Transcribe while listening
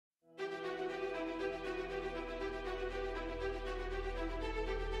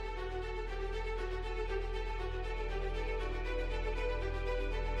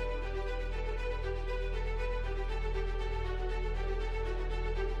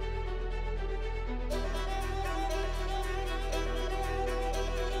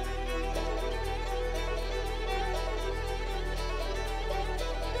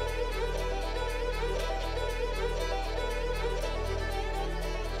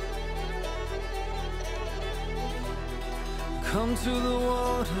Come to the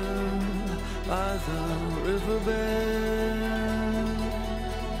water by the riverbed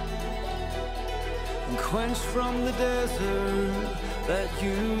and quench from the desert that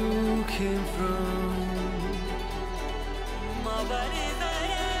you came from.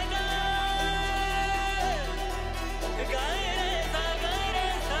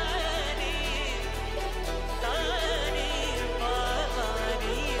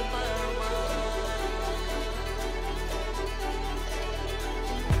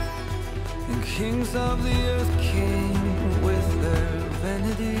 And kings of the earth came with their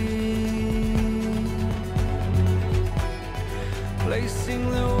vanity,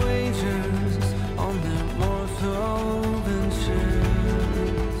 placing their wagers on their mortal ventures.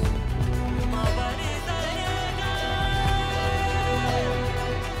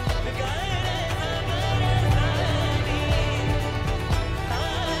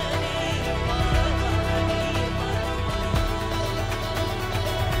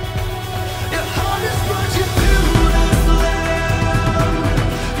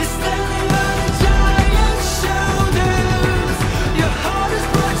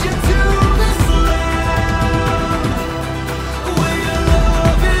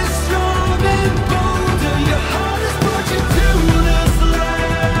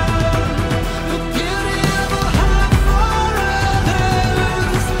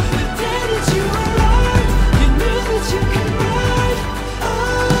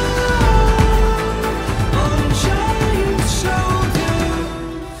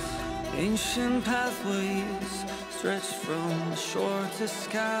 Ancient pathways stretch from shore to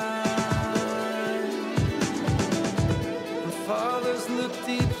sky. And fathers look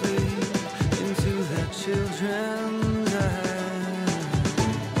deeply into their children's